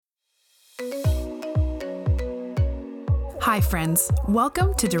Hi, friends.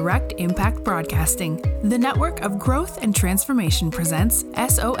 Welcome to Direct Impact Broadcasting. The network of growth and transformation presents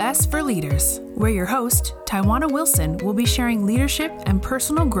SOS for Leaders, where your host, Tywana Wilson, will be sharing leadership and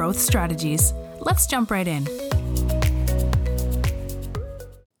personal growth strategies. Let's jump right in.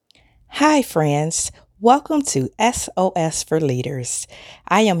 Hi, friends. Welcome to SOS for Leaders.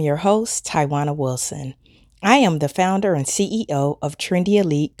 I am your host, Tywana Wilson. I am the founder and CEO of Trendy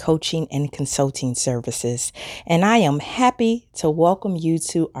Elite Coaching and Consulting Services, and I am happy to welcome you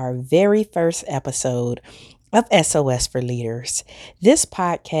to our very first episode of SOS for Leaders. This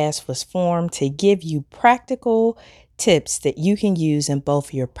podcast was formed to give you practical tips that you can use in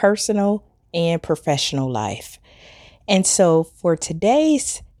both your personal and professional life. And so for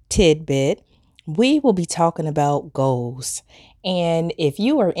today's tidbit, we will be talking about goals. And if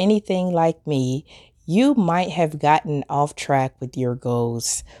you are anything like me, you might have gotten off track with your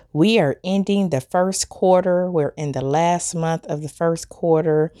goals. We are ending the first quarter. We're in the last month of the first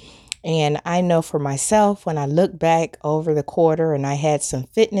quarter. And I know for myself, when I look back over the quarter and I had some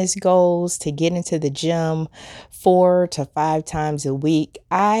fitness goals to get into the gym 4 to 5 times a week,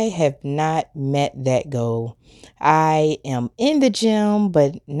 I have not met that goal. I am in the gym,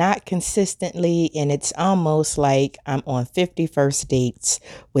 but not consistently. And it's almost like I'm on 51st dates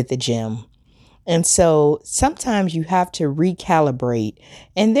with the gym. And so sometimes you have to recalibrate.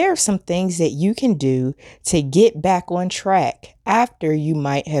 And there are some things that you can do to get back on track after you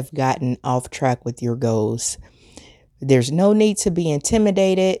might have gotten off track with your goals. There's no need to be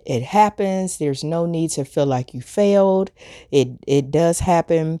intimidated. It happens. There's no need to feel like you failed. It does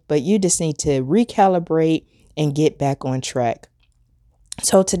happen, but you just need to recalibrate and get back on track.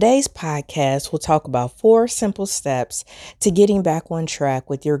 So today's podcast will talk about 4 simple steps to getting back on track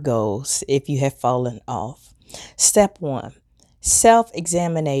with your goals if you have fallen off. Step 1,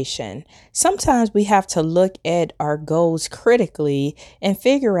 self-examination. Sometimes we have to look at our goals critically and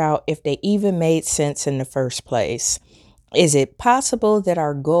figure out if they even made sense in the first place. Is it possible that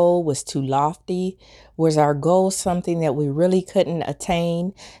our goal was too lofty? Was our goal something that we really couldn't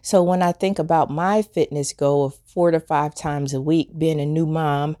attain? So when I think about my fitness goal of 4 to 5 times a week, being a new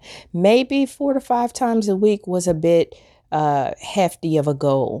mom, maybe 4 to 5 times a week was a bit hefty of a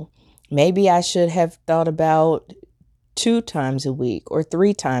goal. Maybe I should have thought about 2 times a week or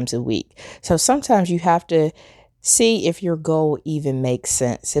 3 times a week. So sometimes you have to see if your goal even makes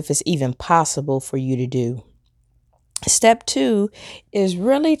sense, if it's even possible for you to do. Step 2 is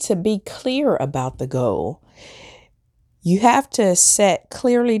really to be clear about the goal. You have to set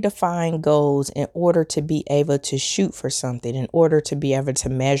clearly defined goals in order to be able to shoot for something, in order to be able to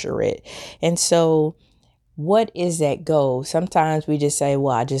measure it. And so what is that goal? Sometimes we just say,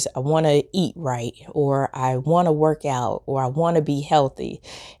 well, I want to eat right, or I want to work out, or I want to be healthy.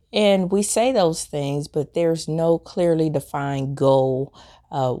 And we say those things, but there's no clearly defined goal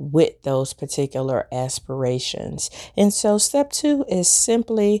with those particular aspirations. And so step 2 is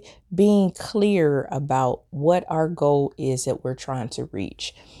simply being clear about what our goal is that we're trying to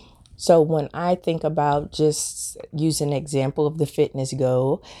reach. So when I think about, just use an example of the fitness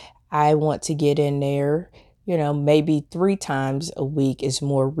goal, I want to get in there, maybe 3 times a week is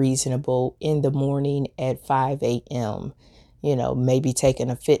more reasonable in the morning at 5 a.m., maybe taking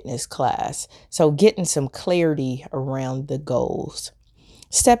a fitness class. So getting some clarity around the goals.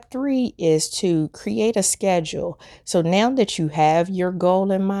 Step 3 is to create a schedule. So now that you have your goal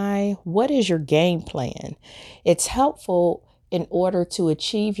in mind, what is your game plan? It's helpful in order to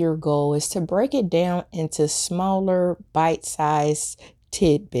achieve your goal is to break it down into smaller bite-sized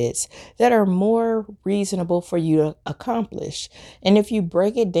tidbits that are more reasonable for you to accomplish. And if you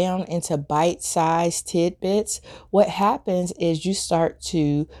break it down into bite-sized tidbits, what happens is you start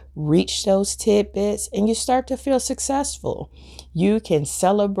to reach those tidbits and you start to feel successful. You can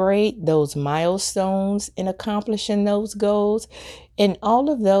celebrate those milestones in accomplishing those goals, and all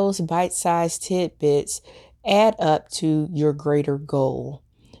of those bite-sized tidbits add up to your greater goal.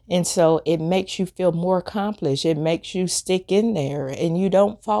 And so it makes you feel more accomplished. It makes you stick in there and you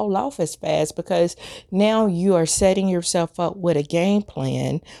don't fall off as fast because now you are setting yourself up with a game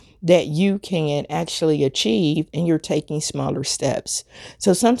plan that you can actually achieve, and you're taking smaller steps.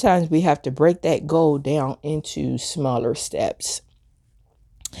 So sometimes we have to break that goal down into smaller steps.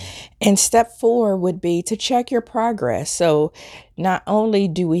 And step 4 would be to check your progress. So not only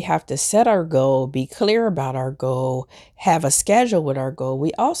do we have to set our goal, be clear about our goal, have a schedule with our goal,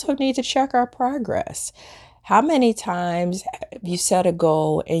 we also need to check our progress. How many times have you set a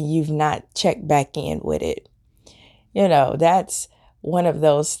goal and you've not checked back in with it? That's one of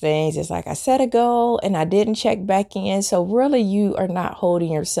those things. It's like I set a goal and I didn't check back in. So really you are not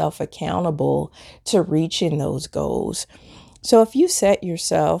holding yourself accountable to reaching those goals. So if you set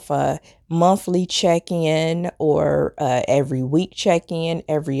yourself a monthly check-in or every week check-in,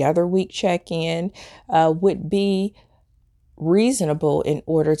 every other week check-in would be reasonable in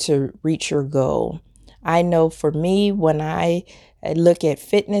order to reach your goal. I know for me, when I look at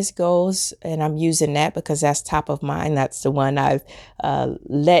fitness goals, and I'm using that because that's top of mind, that's the one I've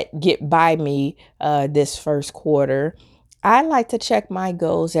let get by me this first quarter. I like to check my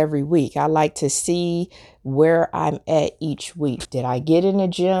goals every week. I like to see where I'm at each week. Did I get in the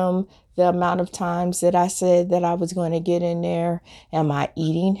gym the amount of times that I said that I was going to get in there? Am I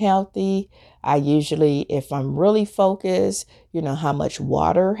eating healthy? I usually, if I'm really focused, how much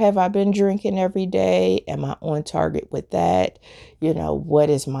water have I been drinking every day? Am I on target with that? What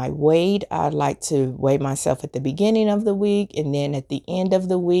is my weight? I like to weigh myself at the beginning of the week and then at the end of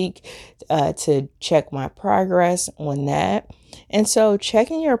the week to check my progress on that. And so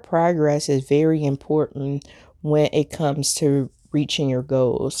checking your progress is very important when it comes to reaching your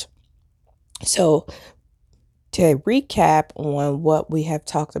goals. So to recap on what we have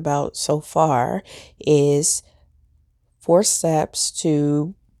talked about so far is 4 steps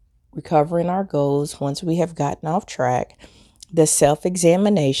to recovering our goals once we have gotten off track. The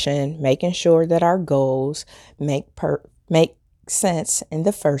self-examination, making sure that our goals make sense in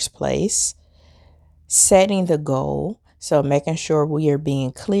the first place. Setting the goal, so making sure we are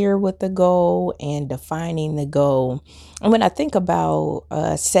being clear with the goal and defining the goal. And when I think about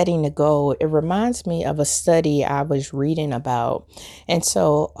setting the goal, it reminds me of a study I was reading about. And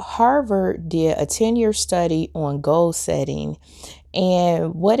so Harvard did a 10-year study on goal setting.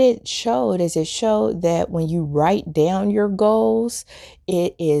 And what it showed that when you write down your goals,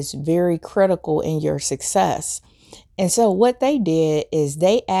 it is very critical in your success. And so what they did is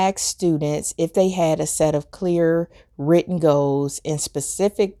they asked students if they had a set of clear written goals and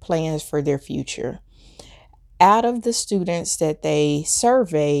specific plans for their future. Out of the students that they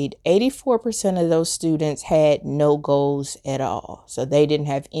surveyed, 84% of those students had no goals at all. So they didn't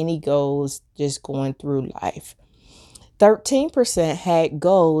have any goals just going through life. 13% had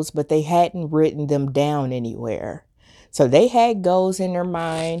goals, but they hadn't written them down anywhere. So they had goals in their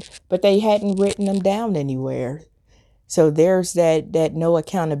mind, but they hadn't written them down anywhere. So there's that no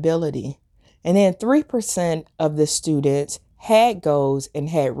accountability. And then 3% of the students had goals and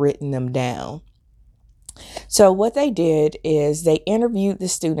had written them down. So what they did is they interviewed the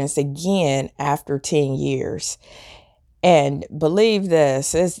students again after 10 years. And believe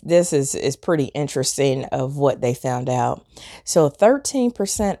this is pretty interesting of what they found out. So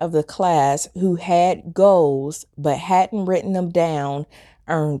 13% of the class who had goals but hadn't written them down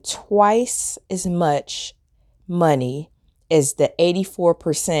earned twice as much money as the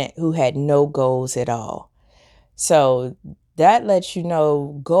 84% who had no goals at all. So that lets you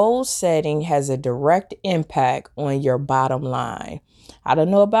know goal setting has a direct impact on your bottom line. I don't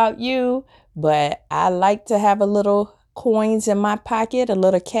know about you, but I like to have a little coins in my pocket, a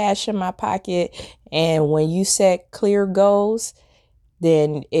little cash in my pocket. And when you set clear goals,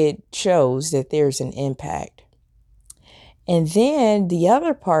 then it shows that there's an impact. And then the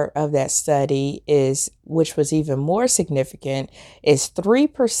other part of that study which was even more significant, is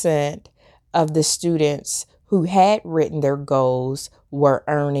 3% of the students who had written their goals were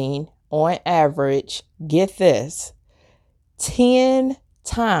earning, on average, get this, 10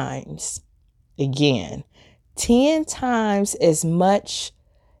 times, again, 10 times as much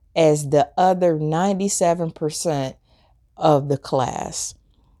as the other 97% of the class.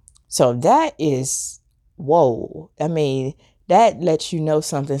 So that is, whoa. I mean, that lets you know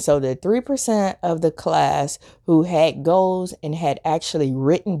something. So the 3% of the class who had goals and had actually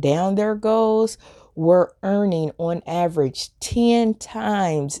written down their goals were earning on average 10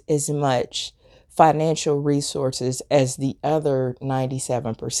 times as much financial resources as the other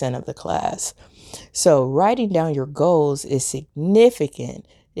 97% of the class. So writing down your goals is significant.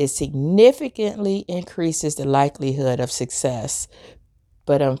 It significantly increases the likelihood of success.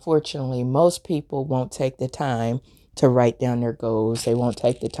 But unfortunately, most people won't take the time to write down their goals. They won't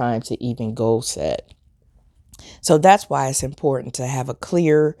take the time to even goal set. So that's why it's important to have a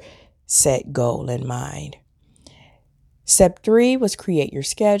clear set goal in mind. Step 3 was create your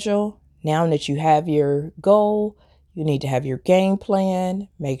schedule. Now that you have your goal, you need to have your game plan.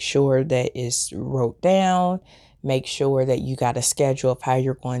 Make sure that it's wrote down. Make sure that you got a schedule of how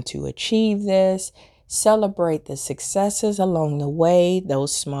you're going to achieve this. Celebrate the successes along the way,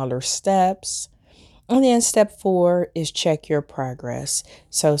 those smaller steps. And then step 4 is check your progress.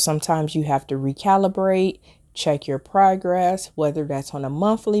 So sometimes you have to recalibrate, check your progress, whether that's on a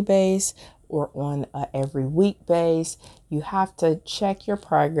monthly base or on a every week base. You have to check your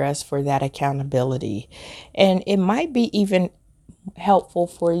progress for that accountability. And it might be even helpful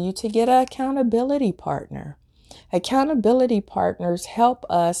for you to get an accountability partner. Accountability partners help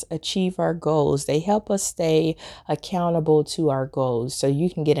us achieve our goals. They help us stay accountable to our goals. So you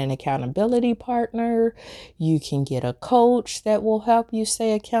can get an accountability partner. You can get a coach that will help you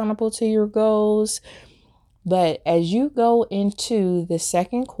stay accountable to your goals. But as you go into the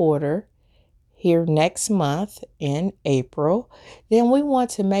second quarter here next month in April, then we want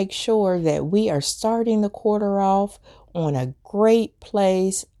to make sure that we are starting the quarter off on a great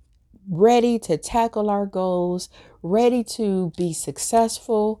place, ready to tackle our goals, ready to be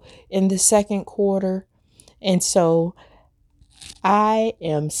successful in the second quarter. And so I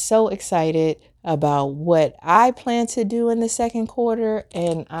am so excited about what I plan to do in the second quarter.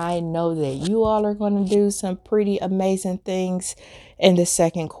 And I know that you all are going to do some pretty amazing things in the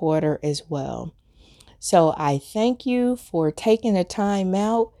second quarter as well. So I thank you for taking the time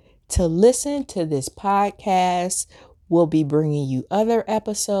out to listen to this podcast. We'll be bringing you other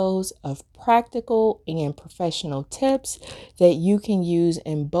episodes of practical and professional tips that you can use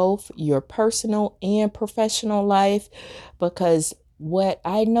in both your personal and professional life, because what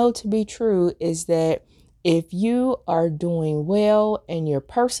I know to be true is that if you are doing well in your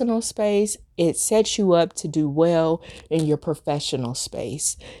personal space, it sets you up to do well in your professional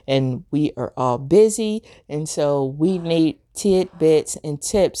space. And we are all busy, and so we need tidbits and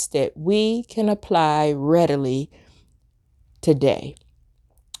tips that we can apply readily today.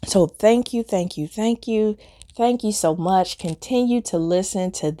 So thank you so much. Continue to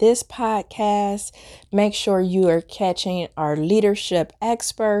listen to this podcast. Make sure you are catching our leadership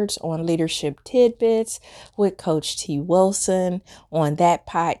experts on Leadership Tidbits with Coach T. Wilson on that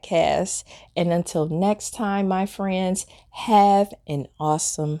podcast. And until next time, my friends, have an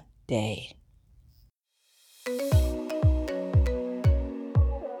awesome day.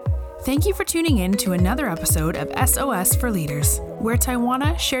 Thank you for tuning in to another episode of SOS for Leaders, where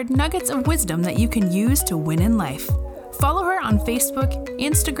Tawana shared nuggets of wisdom that you can use to win in life. Follow her on Facebook,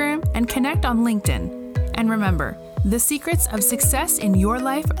 Instagram, and connect on LinkedIn. And remember, the secrets of success in your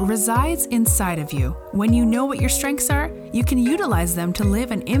life resides inside of you. When you know what your strengths are, you can utilize them to live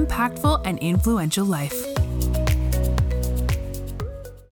an impactful and influential life.